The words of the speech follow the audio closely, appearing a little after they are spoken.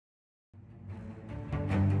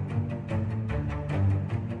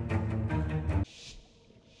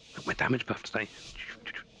My damage buff today.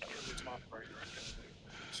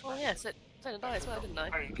 Oh yeah, so did I as well, didn't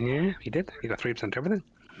I? Yeah, you did. You got 3% everything.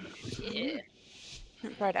 Yeah.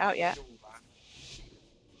 Haven't tried it out yet.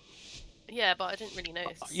 Yeah, but I didn't really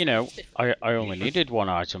notice. You know, It's different. I only needed one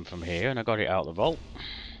item from here, and I got it out of the vault.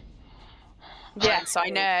 Yes, I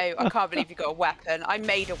know. I can't believe you got a weapon. I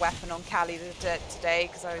made a weapon on Callie today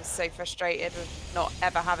because I was so frustrated with not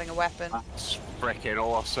ever having a weapon. That's freaking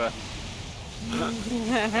awesome.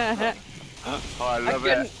 I I love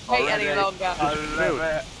couldn't it. wait any already. longer. I love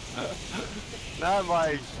it. No,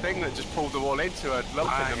 my thing that just pulled them all into a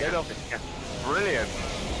lump in the middle. Yeah. Brilliant.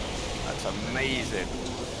 That's amazing.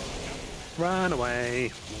 Run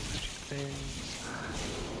away.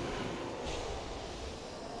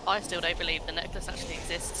 I still don't believe the necklace actually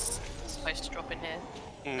exists. It's supposed to drop in here.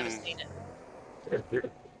 Never seen it.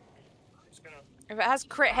 If it has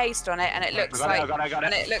crit haste on it and it looks I got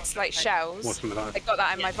it. it looks like shells, What's from the I got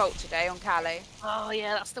that in my vault today on Callie. Oh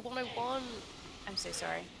yeah, that's the one I want. I'm so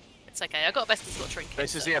sorry. It's okay. I got a bestest got trinket.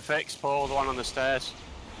 This is the FX, Paul, the one on the stairs.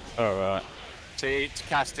 Alright. See, to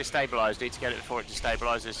cast destabilize, need to get it before it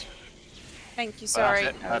destabilizes. Thank you. Well, Sorry.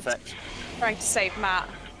 that's it. I was Perfect. trying to save Matt.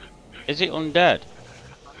 Is it undead?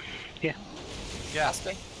 Yeah. Yeah, Must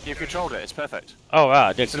be. you've controlled it. It's perfect. Oh, right,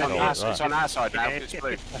 I did It's on, control our, it, right. it's on our side now. Yeah. It's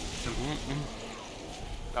blue.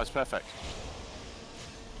 That was perfect.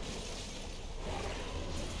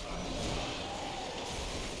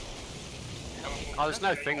 Oh, there's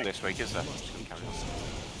no thing this week, is there? Just gonna carry on.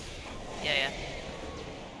 Yeah, yeah.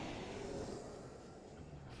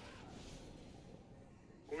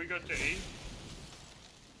 All we got to do,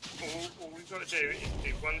 all we've got to do is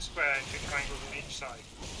do one square and two triangles on each side.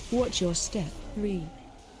 Watch your step. 3,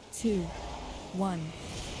 2, 1.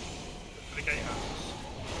 For the gatehouse.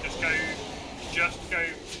 Just go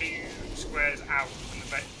 2 squares out from the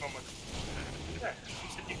back from a. Yeah, you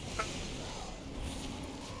said you.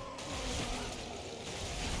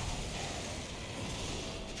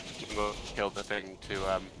 We'll kill the thing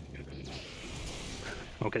to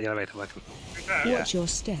Okay, the elevator working. Watch your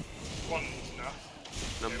step. One's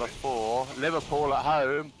enough. number 4. Liverpool at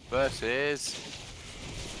home versus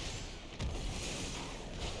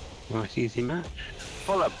Nice, easy match.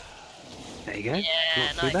 Fulham. There you go. Yeah,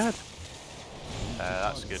 Not too nice. bad.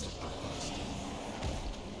 That's good.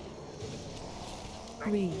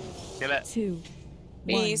 3, Kill it. 2, 1.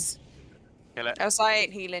 Please. Kill it. Else I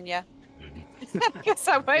ain't healing you. Guess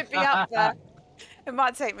I won't be up there. It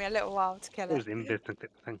might take me a little while to kill It was it. the invisible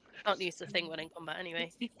thing. Can't use the thing when in combat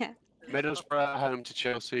anyway. Yeah. Middlesbrough at home to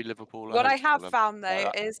Chelsea. Liverpool at What home I to have Fulham. found though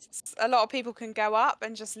Like that. is a lot of people can go up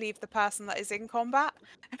and just leave the person that is in combat.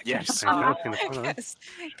 Yes.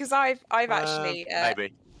 Because I've actually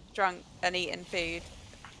maybe. drunk and eaten food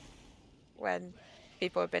when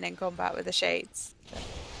people have been in combat with the shades.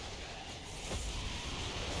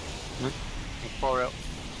 For it.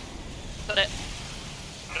 Got it.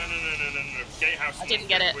 No. Gatehouse. I and didn't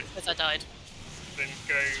then get it go wood- because I died. Then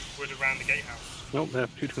go wood around the gatehouse. Nope, they're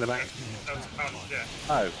two to the back. That was yeah.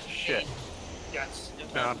 Oh shit. Yes.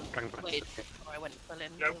 No, Dragon Blast. Wait, I went full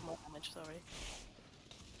in. Nope. More damage, sorry.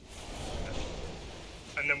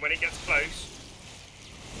 And then when it gets close,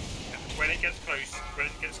 when it gets close to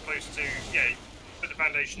put the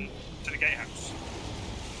foundation to the gatehouse.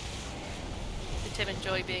 Did Tim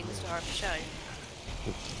enjoy being the star of the show?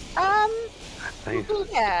 Thanks.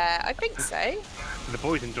 Yeah, I think so. The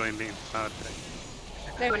boys enjoying being starred today.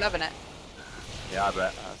 They were loving it. Yeah, I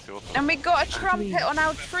bet. That's awesome. And we got a trumpet on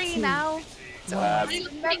our tree now. So Um,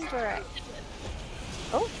 remember it.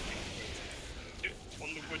 Oh, On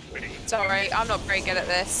the wood thing. sorry, I'm not very good at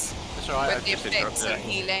this. That's alright. With the just effects interrupted of it.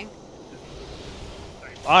 healing.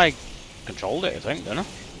 I controlled it, I think, didn't I?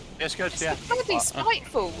 Yes, good. It's Yeah. the bloody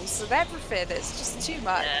spitefuls of everything. It's just too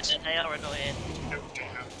much. Yeah, they are annoying. No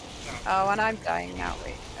gatehouse. Oh, and I'm dying now.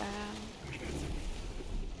 Wait.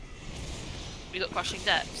 We got crushing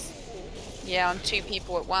depths. Yeah, on 2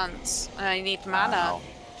 people at once. And I need mana. Wow.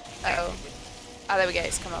 Oh. Oh, there we go.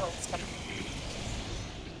 It's come up. It's come up.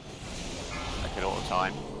 Like it all the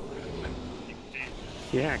time.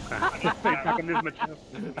 Yeah, exactly. I can lose my chance.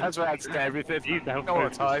 That's why I had to get everything. Use the help All the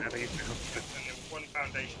potion. time. And then one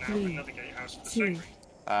foundation out, 3, another gatehouse for the 2,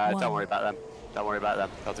 sacred. Don't worry about them. Don't worry about them.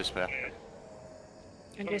 They'll disappear. Yeah.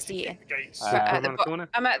 I'm just eating. The gates. Uh, But at Around the the corner.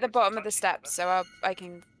 I'm at the bottom of the steps, so I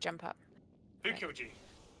can jump up. Who killed you?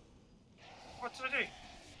 What did I do?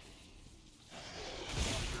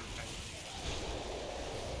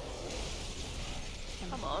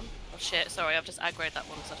 Come on. Oh shit, sorry, I've just aggroed that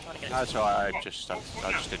one because I was trying to get it. That's alright. I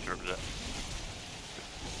just interrupted it.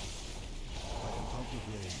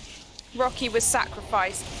 Rocky was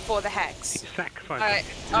sacrificed for the hex. Sacrifice.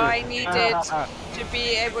 I needed to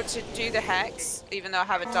be able to do the hex, even though I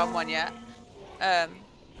haven't done one yet.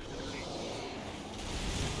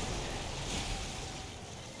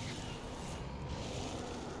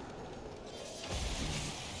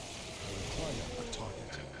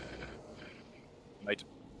 Mate.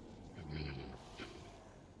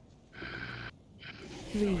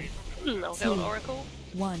 3, I'll go on Oracle.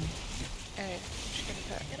 1. Just gonna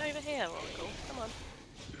put. Get over here, Oracle. Come on.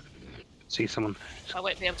 See someone. I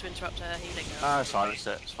won't be able to interrupt her healing now. Ah, silence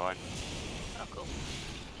it. It's fine. Oh, cool.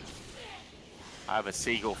 I have a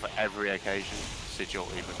seagull for every occasion. Sigil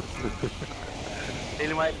even.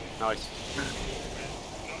 Healing wave. Nice. Not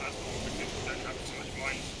as more because we don't have so much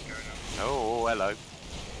mines going up. Oh, hello.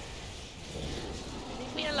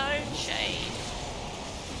 Leave me alone, Shade.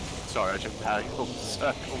 Sorry, I jumped out of the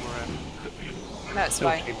circle around. No, it's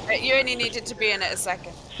fine. You only needed to be in it a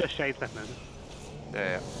second. It's just shades left now.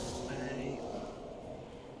 Yeah.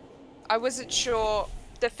 I wasn't sure.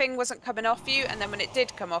 The thing wasn't coming off you, and then when it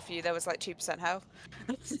did come off you, there was like 2% health.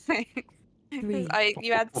 3,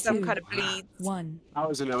 You had some 2, kind of bleed. 1. That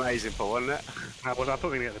was an amazing pull, wasn't it? I thought we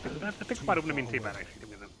were going to get the big spider wouldn't have been too bad actually.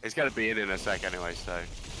 Didn't it? It's going to be in a sec anyway, so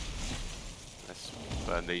let's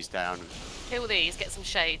burn these down. Kill these, get some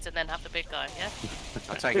shades, and then have the big guy, yeah?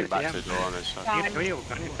 I'll take it back Yeah. to the door on this one. Yeah, real.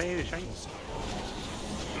 I didn't say the shades.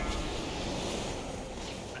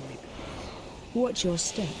 Watch your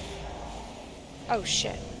step. Oh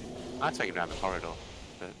shit. I'll take him down the corridor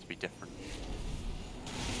to be different.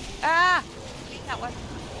 Ah! That one.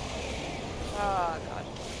 Oh god.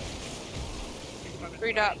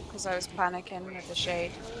 Screwed up because I was panicking with the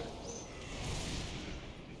shade.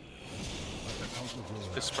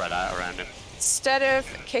 Just spread out around him. Instead of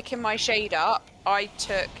kicking my shade up, I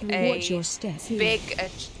took a Watch your step. 2, big,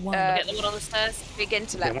 1. Get the one on the stairs. big There's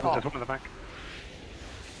intellect one pop. at the back.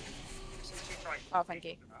 Oh, thank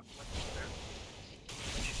you. You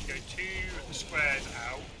need to go 2 squares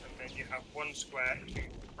out, and then you have 1 square, 2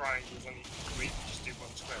 triangles on each week. Just do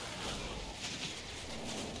 1 square.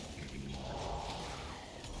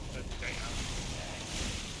 Then you don't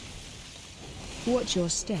have- Watch your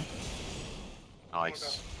step.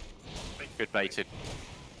 Nice. Good baited.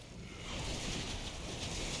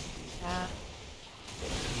 Ah.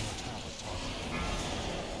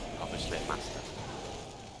 Obviously a master.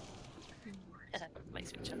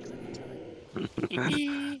 Makes me chuckle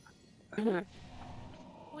every time.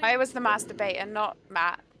 I was the masturbate and not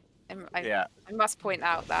Matt. Yeah. I must point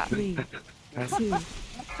out that. 3, 2,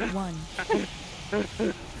 1.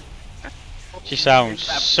 She sounds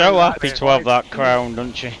so happy to have that crown,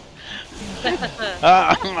 doesn't she?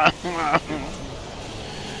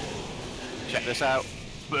 Check this out.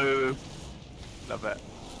 Boo. Love it.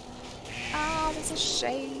 Ah, there's a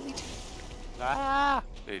shade. Ah!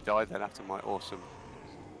 He died then after my awesomeness.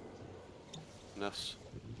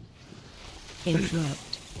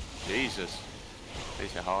 Interrupt. Jesus.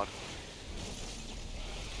 These are hard.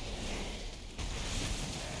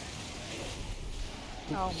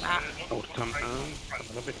 Oh, Matt. Oh, come on.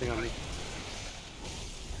 Everything on me.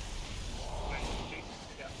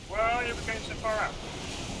 Well, you're going so far out.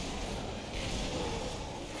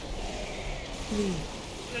 3,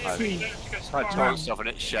 Yeah, you don't have to go so I far told out. stuff and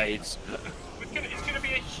it shades. It's gonna be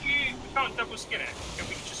a huge. We can't double skin it. It's gonna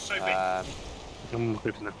be just so big. I'm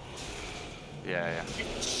moving now. Yeah.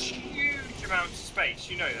 It's huge amounts of space.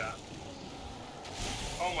 You know that.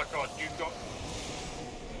 Oh my god, you've got.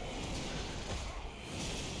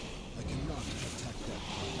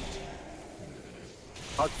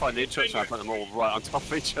 I'd find it interesting I put them all right on top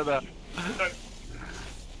of each other. No,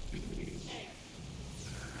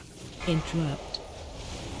 interrupt.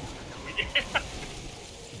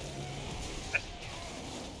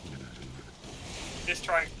 Just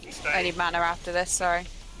try and stay. I need mana after this, sorry.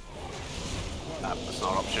 That's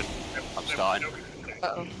not an option. I'm starting.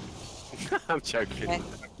 Uh-oh. I'm joking. Okay.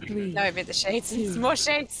 3, No, with the shades. There's more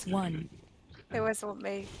shades. 1. They always want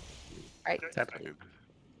me. Right. Yeah,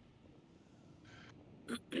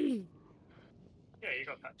 you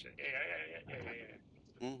got that shit. Yeah.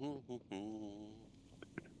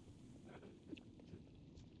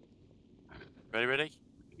 Ready?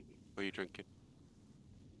 What are you drinking?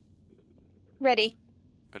 Ready.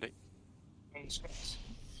 Ready? On the squares.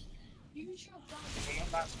 Well,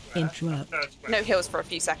 not that square, Interrupt. third square. No heals for a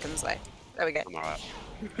few seconds, though. There we go. I'm alright.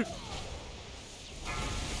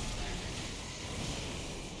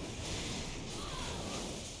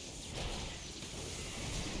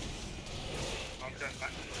 I'm going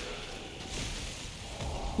back.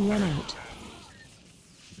 Run out.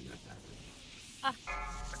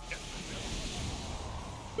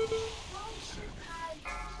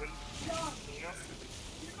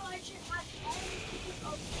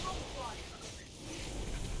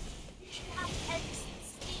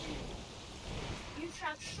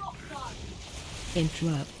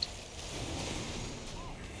 Interrupt.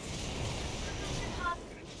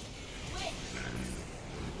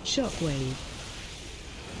 Shockwave.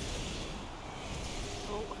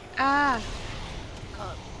 Ah,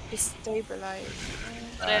 God.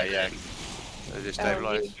 destabilize. Yeah. They just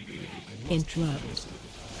stabilise. Interrupt.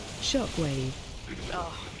 Shockwave.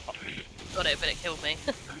 Oh, got it, but it killed me.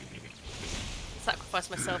 Sacrifice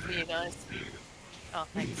myself for you guys. Oh,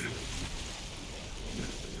 thanks.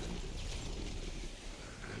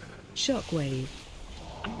 Shockwave.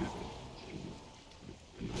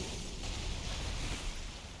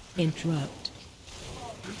 Interrupt.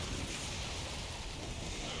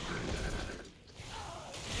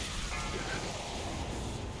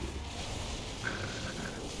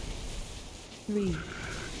 Three,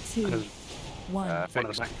 two, one. One at the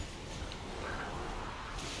Fixed. back.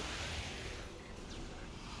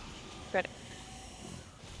 Got it.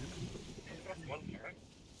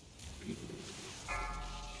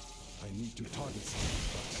 I need to target something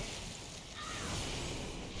first.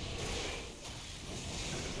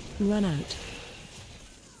 Run out.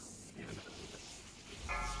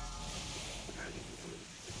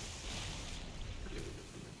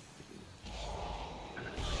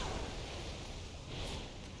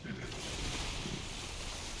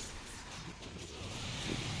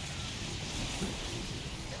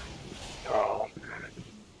 Oh.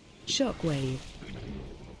 Shockwave.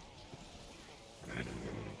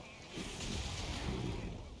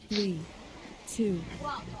 Three, two,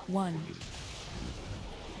 one.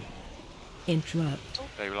 Interrupt.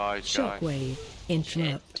 Stabilise, guy. Shockwave.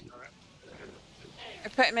 Interrupt. I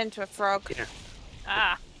put him into a frog,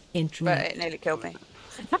 Ah, but Interrupt. it nearly killed me.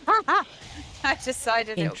 I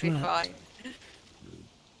decided it would be Interrupt. fine.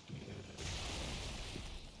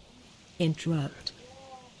 Interrupt.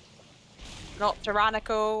 Not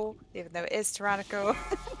tyrannical, even though it is tyrannical.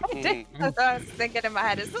 I was thinking in my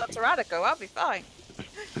head, it's not tyrannical, I'll be fine.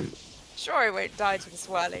 Sure, he won't die to the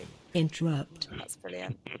swirly. Interrupt. That's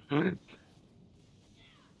brilliant.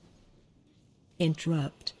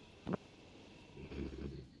 Interrupt.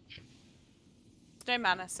 No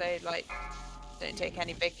mana, so like, don't take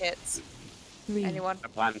any big hits. Three, Anyone? I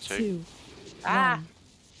plan to. two, Ah! one.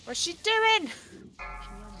 What's she doing?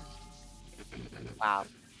 Wow.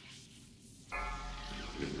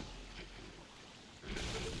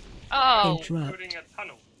 oh, Interrupt. Building a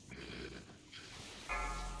tunnel.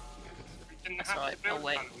 We didn't That's have right, to build I'll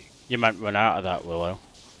wait. tunnels. You might run out of that, Willow.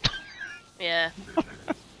 yeah.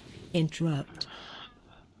 Interrupt.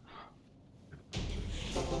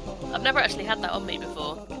 I've never actually had that on me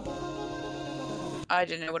before. I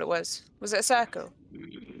didn't know what it was. Was it a circle?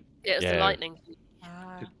 Yeah, it's the Yeah. lightning.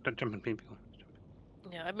 Ah. Just don't jump on people.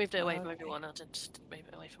 Yeah, I moved it away from Okay. everyone. I just didn't move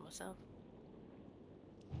it away from myself.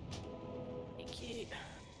 Thank you.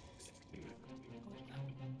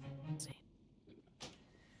 Let's see.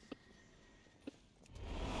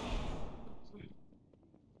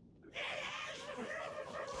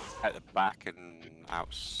 At the back and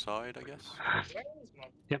outside, I guess.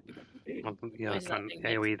 Yep. Well, yeah, Where's try and that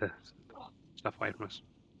thing AoE the stuff away from us.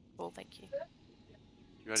 Cool, thank you.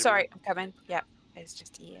 You ready, Sorry, I'm coming. Yep, it's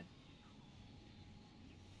just here.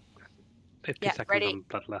 50 Yeah, seconds ready. on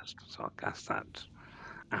Bloodlust, so I'll cast that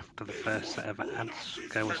after the first set of ads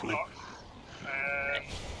go or something.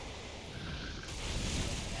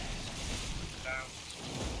 Down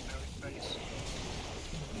to base.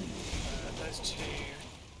 There's two.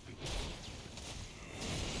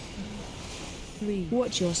 Three.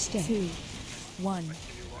 Watch your step. Two, one. Give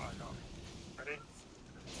you what I got. Ready?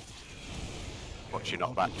 Watch your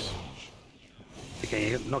knockbacks.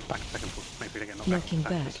 Okay, knock back a second. Maybe they get knocked Knocking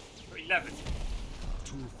back. back. 11.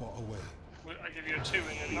 Too far away. Well, I give you a 2 and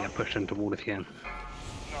then Yeah, knock. push into the wall if you can.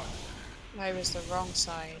 No. I was the wrong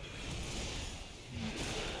side.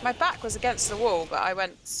 My back was against the wall, but I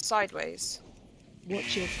went sideways.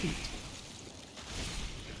 Watch your feet.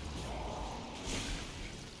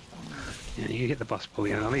 Yeah, you hit the bus pull,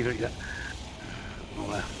 yeah, I'll leave it that.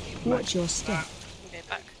 I'll, Watch your step. Go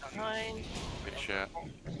back behind. Good shit.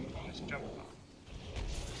 Let's jump.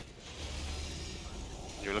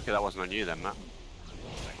 You're lucky that wasn't on you then, Matt.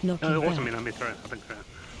 Knocking no, it wasn't back. me, I made throw it. I've been through it.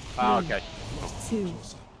 Oh, okay. Two,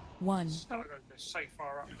 one. Oh, they're so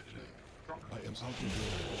far up. Drop. I am out of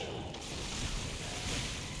range.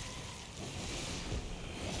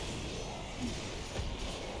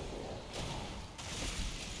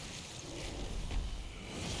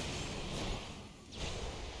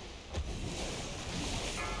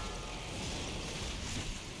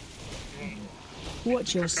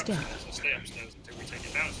 Watch your Cook step. upstairs and stay upstairs until we take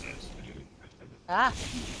it downstairs. Ah,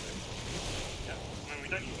 Yeah. No, we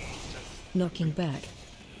don't even need to. Knocking back.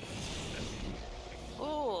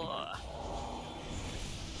 Oh,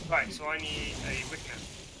 Right, so I need a Wiccan.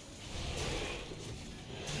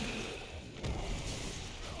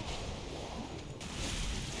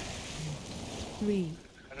 3,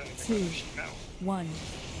 I don't think Two. I have sheet metal. 1.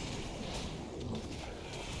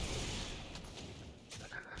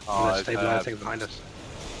 Oh, stabilizing behind us.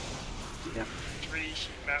 3 sheet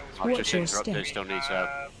metals. I've Watch just your interrupted. step. Still need to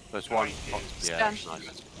have. There's one. Yeah, Done. that's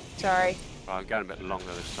nice. sorry. Right, I'm going a bit longer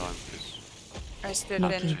this time because I stood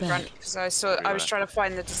Knocking in back. front because I saw. I was trying to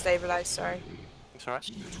find the destabilize. Sorry. it's alright.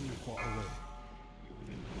 Too far away.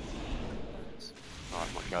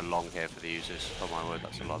 Alright, might go long here for the users. Oh my word,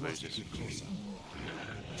 that's a lot of users. Closer.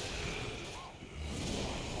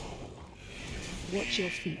 Watch your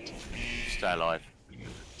feet. Stay alive.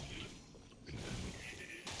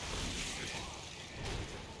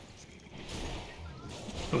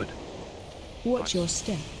 Good. Watch your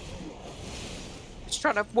step. Just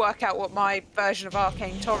trying to work out what my version of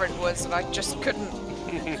Arcane Torrent was, and I just couldn't.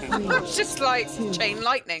 I was just like Two. chain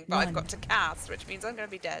lightning, but I've One. got to cast, which means I'm going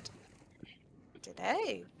to be dead.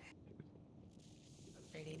 Today.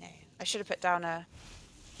 Really no. I should have put down a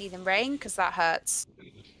Heathen Rain because that hurts.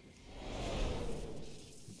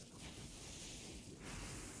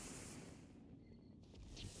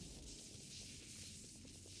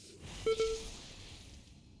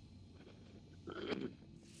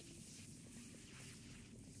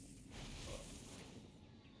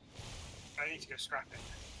 I need to go scrapping.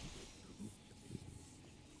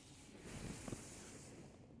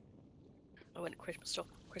 I went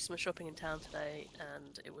Christmas shopping in town today,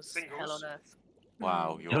 and it was Singles? hell on earth.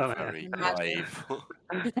 Wow, you're Yeah. very Imagine.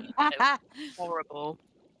 brave. Horrible.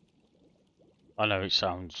 I know it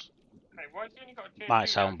sounds Hey, why have you only got a might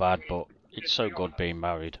sound bad, but it's so good being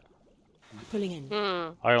married. Pulling in.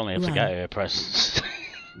 Hmm. I only have to get Right. her presents.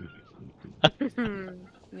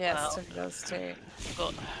 Yes, Well. it does too. I've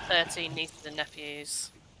got 13 nieces and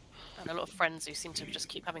nephews, and a lot of friends who seem to just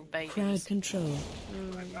keep having Crowd babies. control.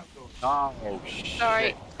 Oh shit.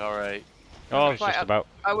 Sorry. Sorry. Oh, I was Quite just up. about.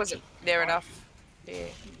 I wasn't near enough. Yeah.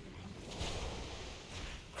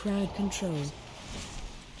 Crowd control.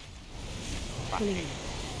 Pulling in.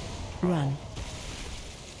 Run.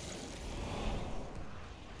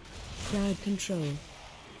 Crowd control. 2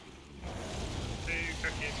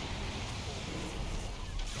 cookies.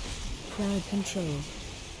 Crowd control.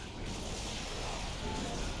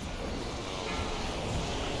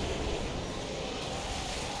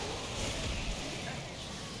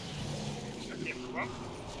 Cookie everyone.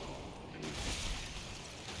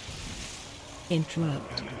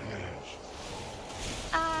 Interrupt.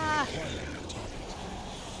 Ah!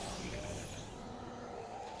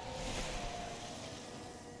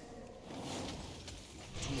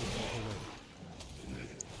 Too far away.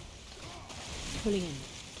 Pulling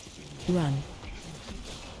in. Run.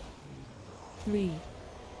 3,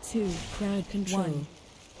 2, crowd control. 1.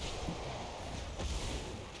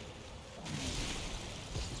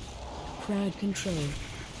 Crowd control.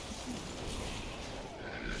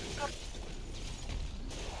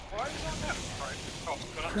 Why is that happening? Right, oh, got up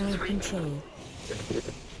to Crowd 3. control.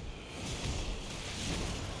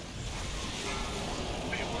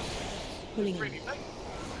 But it was Pulling in. really late.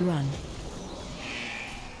 Run.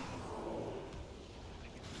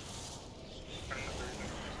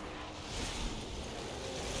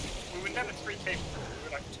 We were never 3 capable, we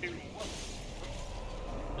were like 2 and 1.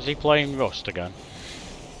 Is he playing Rust again?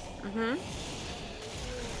 Mm-hmm.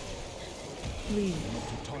 3,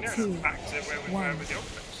 We're near Two. enough back to where we were One. with the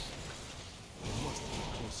Octopus. Must be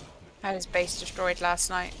closer. Had his base destroyed last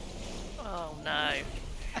night. Oh no.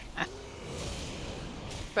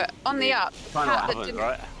 But on the up, the Kind of cat, what that happened, didn't,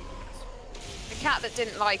 right? the cat that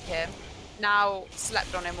didn't like him now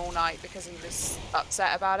slept on him all night because he was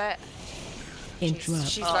upset about it. interrupt.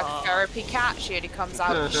 She's like a therapy cat. She only comes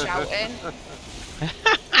out shouting.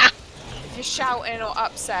 If you're shouting or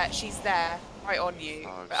upset, she's there, right on you.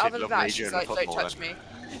 Oh, But she'd other than love that, me she's during like, the don't football touch me.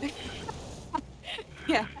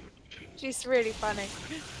 Yeah, she's really funny.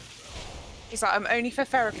 He's like, I'm only for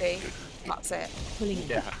therapy. That's it. Pulling in.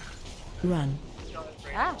 Yeah. Run.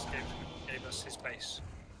 Ah. Gave us his base.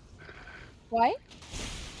 Why?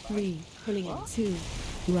 3, pulling in. 2,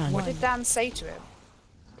 run. What did Dan say to him?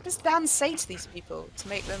 What does Dan say to these people to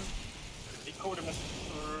make them? He called him a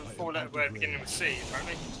 4-letter word beginning with C,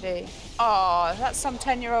 apparently. Gee. Oh, that's some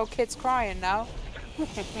 10-year-old kid's crying now.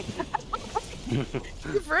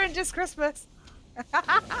 You've ruined his Christmas.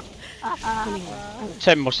 Pulling in.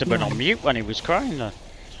 Tim must have been on mute when he was crying then.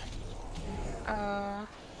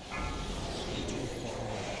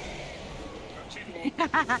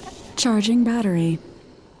 Charging battery.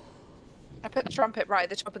 I put the trumpet right at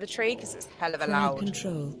the top of the tree because it's hell of a Crowd loud.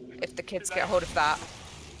 control. If the kids get hold of that,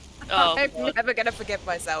 Oh, I'm God. never gonna forgive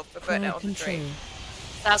myself for putting it Crowd on the tree. control.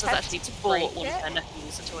 Saz was Attempt actually to bought break one of it. her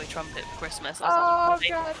nephews a toy trumpet for Christmas. I Oh was like,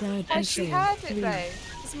 god, Crowd has she control. heard it 3, though?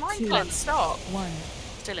 Because mine 2, can't stop. 1.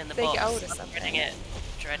 still in the They box. get older I'm something. dreading it.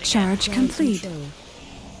 Dreading Charge it. Crowd complete. Control.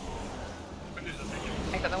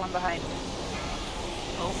 I got the one behind.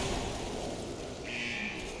 Oh,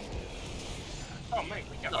 Oh, mate,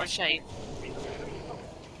 we get not a shade.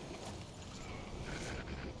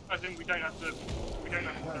 I think we don't have to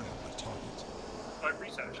like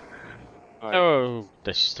research. Right. Oh,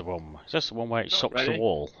 this is the one. Is this the one where it sucks the ready?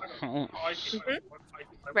 wall? I think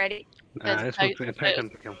Ready? There's It's a a totem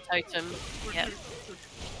to kill. totem. Yeah.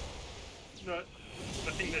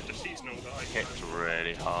 I think they're just seasonal that I It's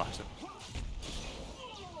really hard.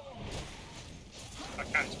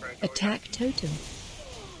 can spread. Attack totem.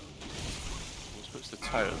 Let's put the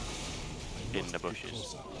totem in the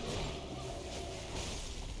bushes.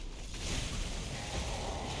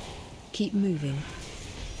 Keep moving.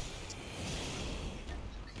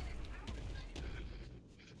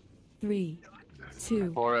 Three,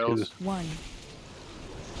 two, 4 L's. 1.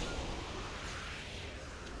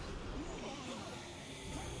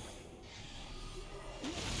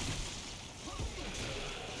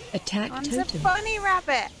 Attack One's a totem. bunny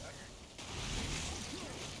rabbit.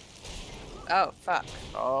 Oh fuck.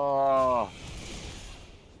 Oh.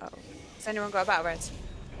 Oh. Has anyone got a battle res?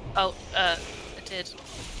 Oh, I did.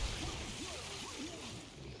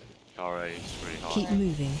 Alright, it's really hard. Keep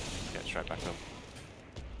moving. Get straight back up.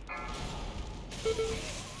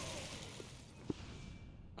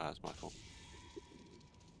 That's my fault.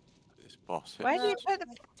 This boss. Where do you put the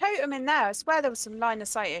totem in there? I swear there was some line of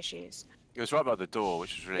sight issues. It was right by the door,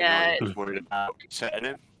 which was really Yeah, annoying. I was worried about setting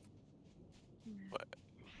him. But,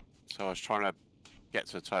 so I was trying to get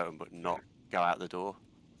to the totem, but not go out the door.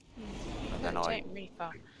 And then I Don't really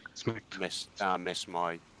far. Smacked. missed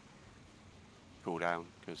my cooldown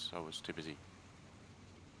because I was too busy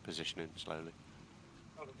positioning slowly.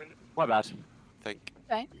 Oh, the minute. My bad. I think.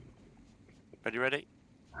 Okay. Ready?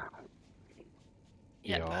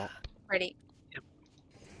 Yeah. Yup. Ready. I am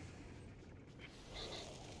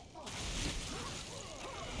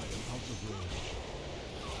out of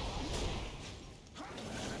range.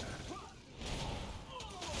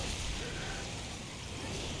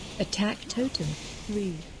 Attack totem.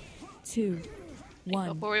 3, 2,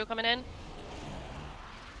 1. Boreal coming in.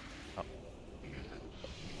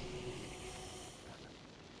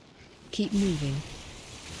 Keep moving.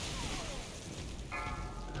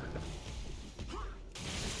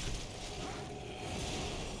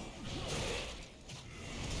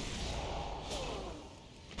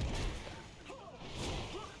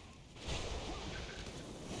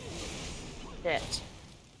 Shit.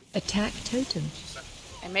 Attack totem.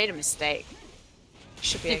 I made a mistake.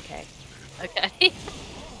 Should be okay. Okay.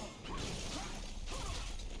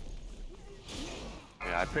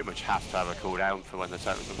 Yeah, I pretty much have to have a cooldown for when the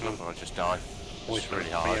totem comes up, or I'll just die. Always It's really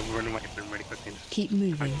Yeah, hard. we're running away from him really quickly. Keep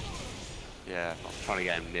moving. Yeah, I'm trying to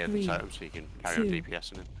get him near 3, the totem so you can carry on 2,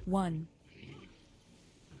 DPSing him. 1.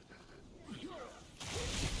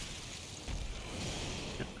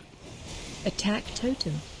 Attack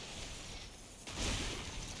totem.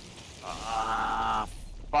 Ah,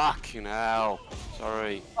 fucking hell.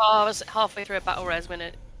 Sorry. Oh, I was halfway through a battle res when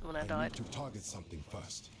I I died. need to target something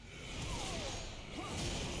first.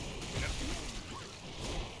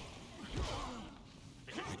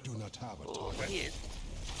 I do not have a Oh, target. he is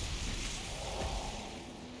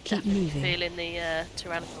Keep moving. feeling the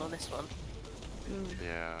tyrannical on this one.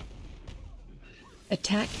 Yeah.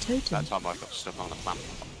 Attack totem. That time I got stuck on the plant.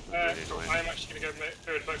 Really annoying. I'm actually going to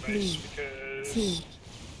go with boat base 3, because 2,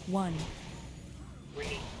 1. we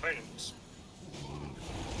need components.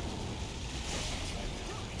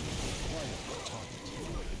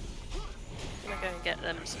 I'm gonna go and get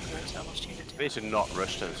them some water opportunity. I need to not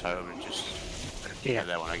rush to the totem and just Yeah. get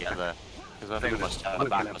there when I get there. Because I think I must have Look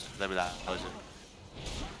back at him. maybe that was it.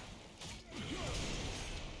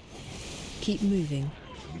 Keep moving.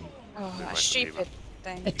 Oh, that Right, stupid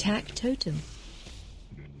thing. Attack totem.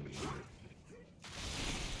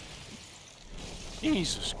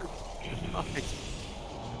 Jesus Christ.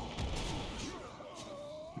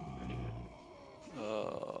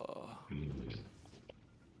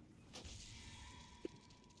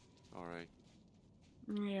 Alright.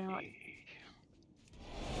 Yeah.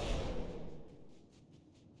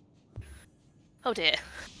 Oh dear.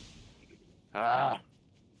 Ah!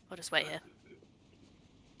 I'll just wait here.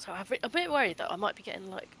 So I'm a bit worried that I might be getting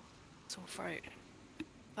like sore throat.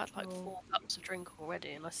 I've had like Oh. 4 cups of drink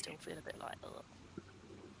already, and I still feel a bit like, ugh.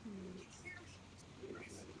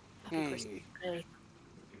 Happy Christmas Day.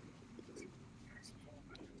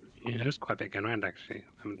 Yeah, there's quite a bit going around actually.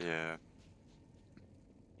 Yeah.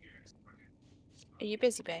 Are you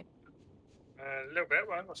busy, babe? A little bit.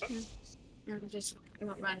 Well, what's up? I'm just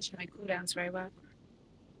not managing my cooldowns very well.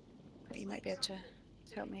 But you might be able to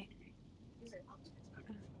help me.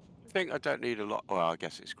 I think I don't need a lot. Well, I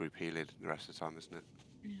guess it's group healing the rest of the time, isn't it?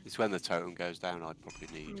 Yeah. It's when the totem goes down I'd probably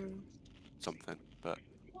need something. But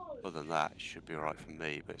other than that, it should be alright for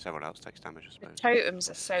me. But if everyone else takes damage, I The suppose. totems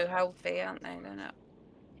are so healthy, aren't they? They're not.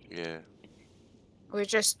 Yeah. We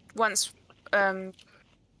just once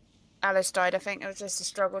Alice died, I think it was just a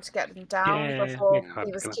struggle to get them down Yeah, before yeah, hard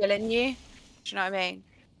he to was kill 'em. killing you. Do you know what I mean?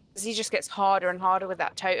 Because he just gets harder and harder with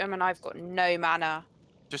that totem, and I've got no mana.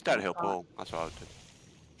 Just don't heal Paul. That's what I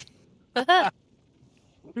would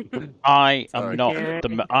do. I am Sorry. not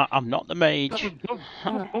Yeah. I'm not the mage. Paul's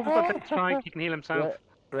got that strike, he can heal himself.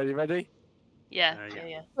 Ready? Yeah, yeah.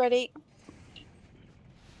 yeah. Ready?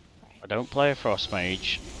 I don't play a frost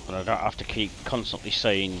mage, but I don't have to keep constantly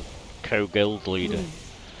saying co-guild leader.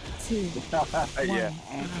 3, 2, Yeah.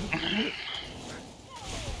 1.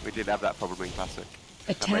 We did have that problem in Classic.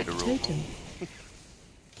 I made Attack a rule. totem.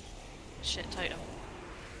 Shit totem.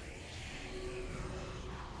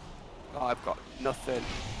 Oh, I've got nothing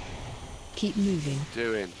Keep moving.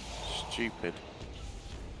 doing. Stupid.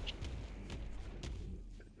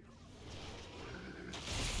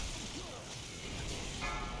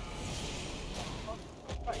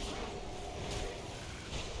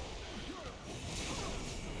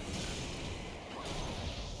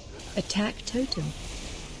 Attack totem.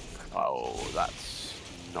 Oh, that's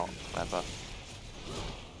not clever.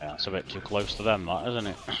 Yeah, it's a bit too close to them, that, isn't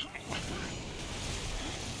it? Too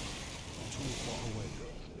far away.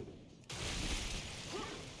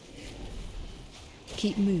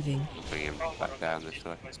 Keep moving. Bring him back down this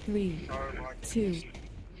way. 3, 2,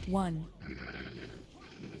 1.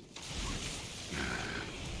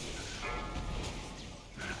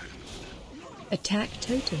 Attack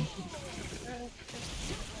totem.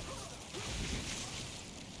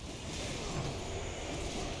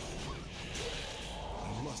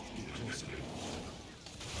 I must get closer.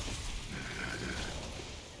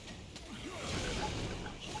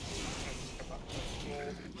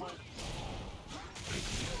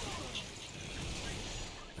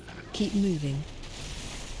 Keep moving.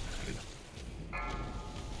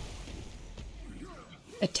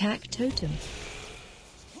 Attack totem.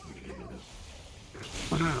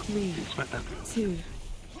 Wow. 3, It's like that. 2,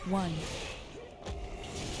 1.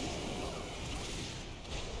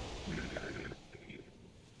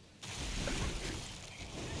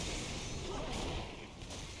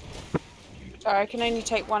 Sorry, I can only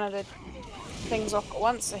take one of the things off at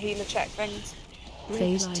once, the healer check things.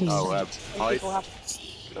 Phase 2. Oh, And hide. people have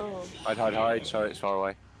oh. Hide. Sorry, it's far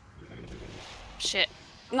away. Shit.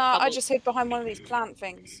 No, I just hid behind one of these plant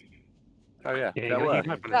things. Oh, yeah. Yeah, that you worked.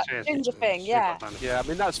 have one That upstairs. ginger thing, yeah. Yeah, I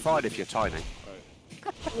mean, that's fine if you're tiny.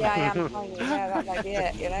 Yeah, I am tiny. Yeah, that might be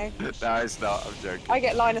it, you know? No, it's not. I'm joking. I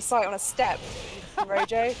get line of sight on a step,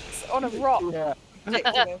 Rojo. It's on a rock. Yeah.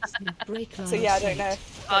 Ridiculous. Break line So yeah, I of don't know.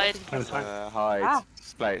 Hide. Hide. Ah.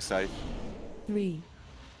 Just play it safe. 3,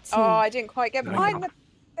 2, Oh, I didn't quite get behind the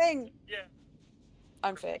thing. Yeah.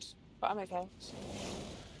 I'm fixed, but I'm okay.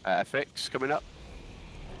 Fix coming up.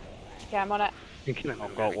 Okay, I'm on it. You can kill him.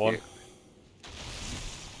 I've got one.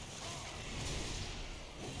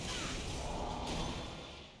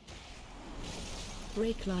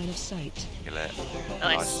 break line of sight. Kill it.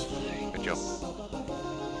 Nice. Good job.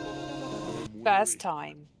 First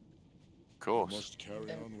time. Of course. Must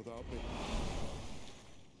carry on without me.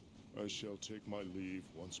 I shall take my leave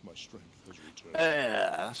once my strength has returned.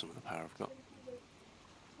 That's some of the power I've got.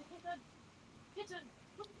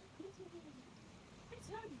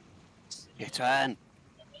 Your turn.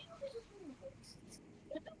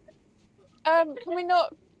 Can we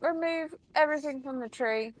not remove everything from the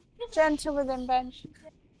tree? Gentle within bench.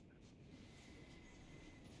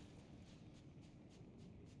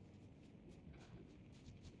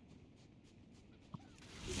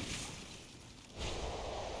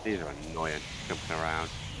 These are annoying, jumping around.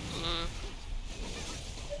 Mm.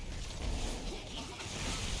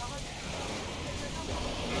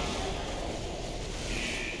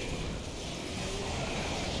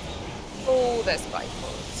 Oh, there's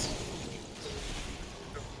spitefulls.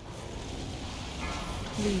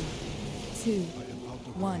 3, 2,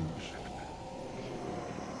 1.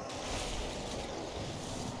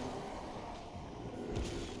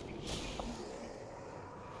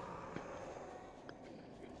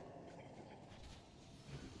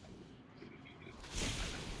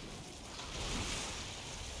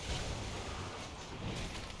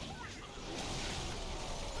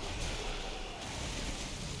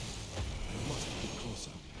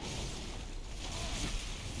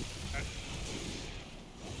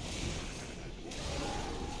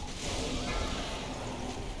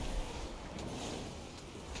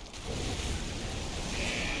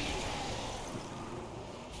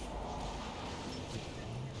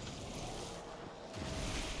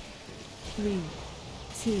 3,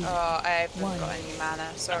 2, Oh, I haven't One. got any mana.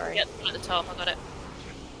 Sorry. Get at the top, I got it.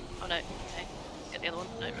 Oh no, okay. Get the other one.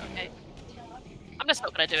 No, okay. I'm just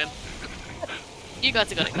not gonna do him. You guys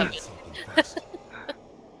have got it covered.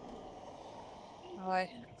 Oh,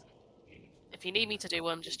 If you need me to do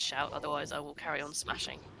one, just shout, otherwise I will carry on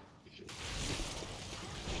smashing.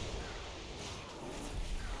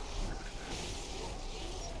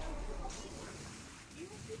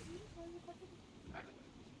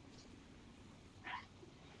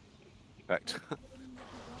 Perfect.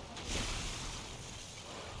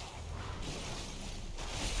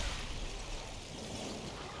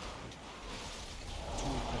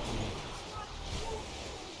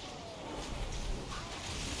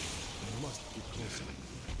 I must get closer.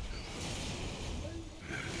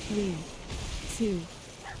 3, 2,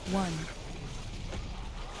 1.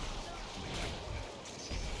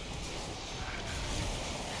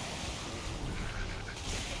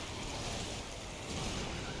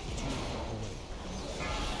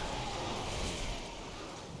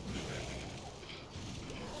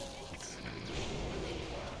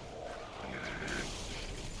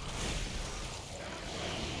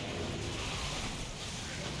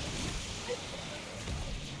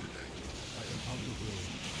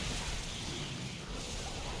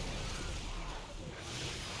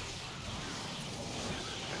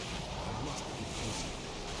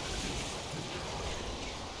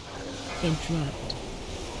 Interrupt.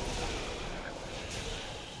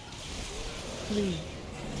 3,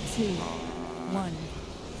 2, 1.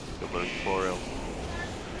 Double Boreal.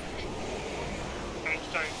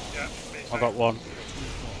 Don't, yeah. please I don't. got one.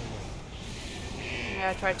 yeah,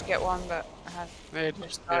 I tried to get one, but I had. Mid.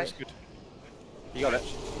 Just Yeah, it's died. good. You got it.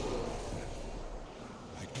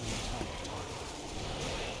 I do not have a target.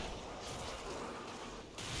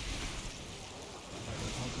 I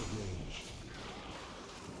am out of range.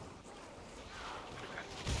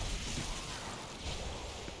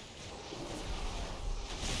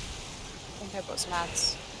 I think I got some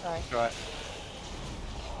ads. Sorry. Right.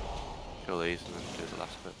 Kill these and then do the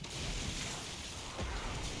last bit.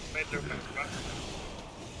 Mid look back.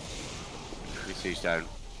 DC's down.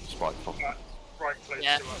 Spiteful. Right close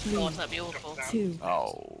Yeah, to us. God, that'd be awful. 2,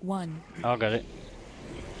 Oh. 1. I'll get it.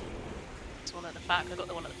 There's one at the back, I got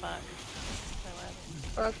the one at the back.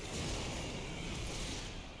 No, Oh,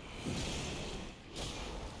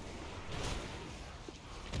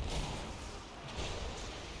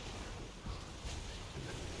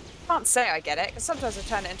 can't say I get it, because sometimes I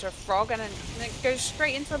turn it into a frog and then it goes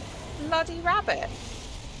straight into a bloody rabbit.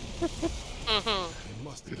 Mm-hmm. I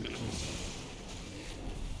must get closer.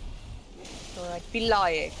 Or I'd be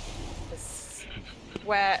lying. It's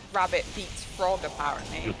where rabbit beats frog,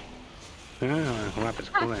 apparently. Ah, rabbit's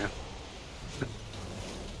cool there.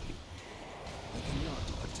 I cannot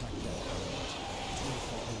attack that element. Too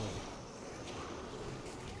far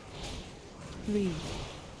away. 3,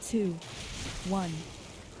 2, 1.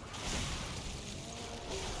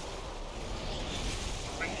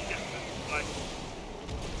 When you get the, like,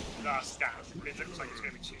 last scan, it looks like it's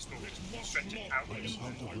going to be too small. Just stretch it out I and am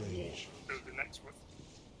out of range. build the next one.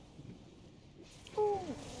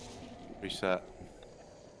 Reset.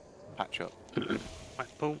 Patch up. Right,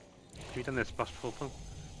 Paul. Have you done this boss before, Paul?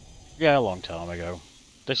 Yeah, a long time ago.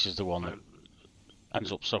 This is the one that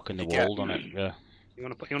ends up sucking the You get- wall, doesn't it? Yeah. You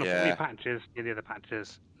want to put your Yeah. patches near the other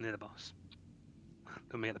patches near the boss.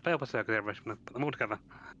 Then we get the purple circle there, we're going to put them all together.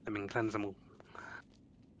 I mean, cleanse them all.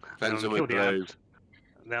 Cleanse them kill with the blue. ads.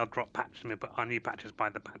 They'll drop patches and we put our new patches by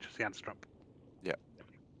the patches the ads drop.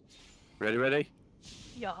 Ready, ready?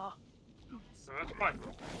 Yeah. So that's fine.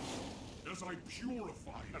 As I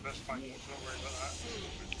purify No, that's fine. I'm not worried about that.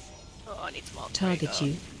 Oh, I need to mark. Target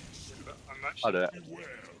you. But I'm I'll do actually it.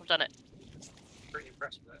 I've done it. pretty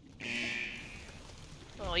impressed with it.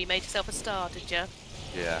 Oh, you made yourself a star, did you?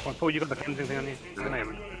 Yeah. Well, Paul, you got the cleansing thing on you? The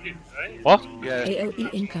name. What? Yeah.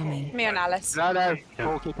 AoE incoming. Me and Alice. No, no.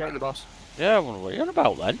 Paul, keep hitting the boss. Yeah, I wonder what you're on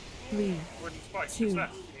about then. 3, Wooden spikes, Two, what's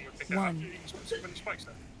that? You can pick it up. one. Wooden spikes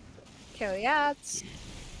there. Kill the ads.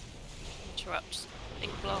 Interrupt.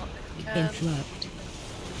 Ink block. Interrupt.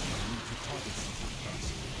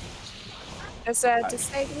 There's a There's a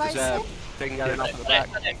destabilizer. thing going off at the Got back.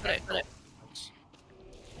 it, got it, got it, got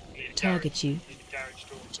it. Target you. Need a garage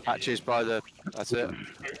door. Patches by the. That's it.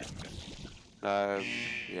 Yeah.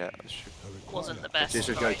 that should- Wasn't the best. This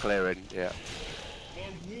would go clearing. Yeah.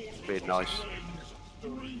 Being nice.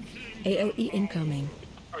 AoE incoming.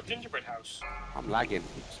 Oh, gingerbread house. I'm lagging.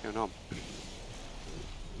 What's going on?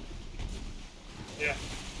 Yeah.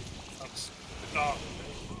 That's dark.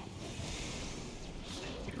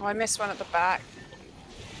 Oh, I missed one at the back.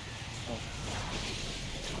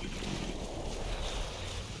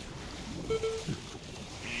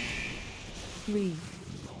 3,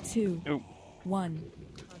 2, Ooh. 1.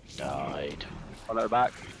 Died. Follow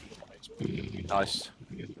back. Nice.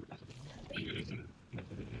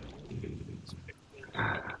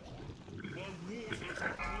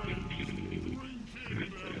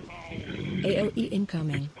 AOE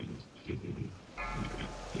incoming.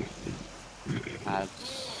 And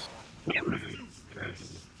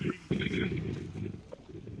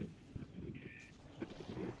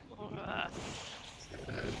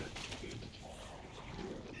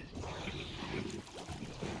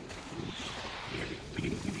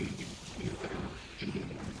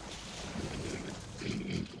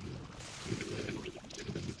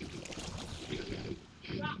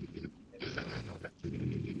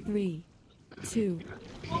Three, 2,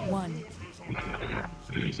 1.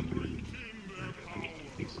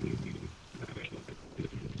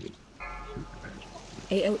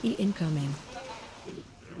 AOE incoming.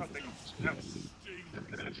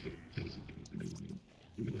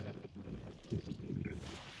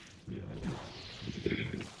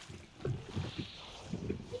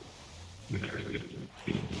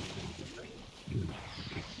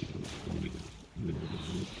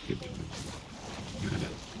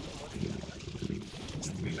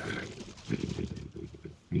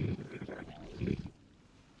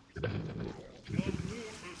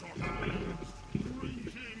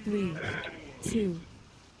 Three, 2,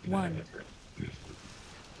 1.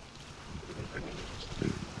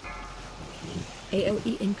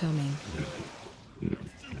 AOE incoming.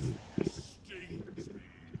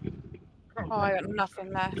 Oh, I got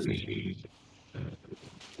nothing left. you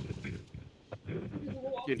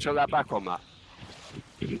can chuck that back on, Matt.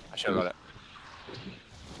 I should have got it.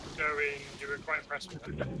 Going, you were quite impressed with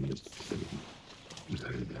it.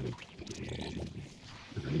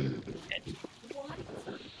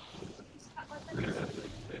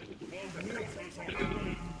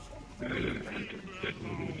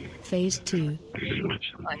 Phase 2.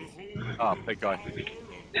 Oh, big guy.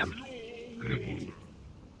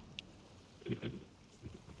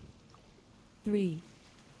 Three,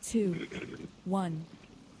 2, 1.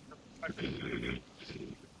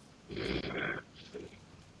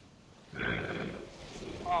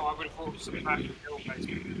 Oh, I would have thought some back hill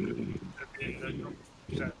basically.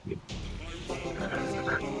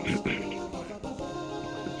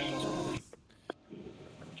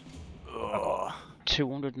 Oh.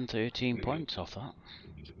 213 points off that.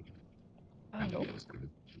 Do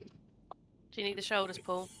you need the shoulders,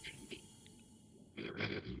 Paul?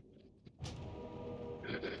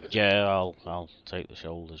 Yeah, I'll take the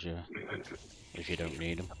shoulders, yeah. If you don't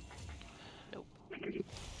need them.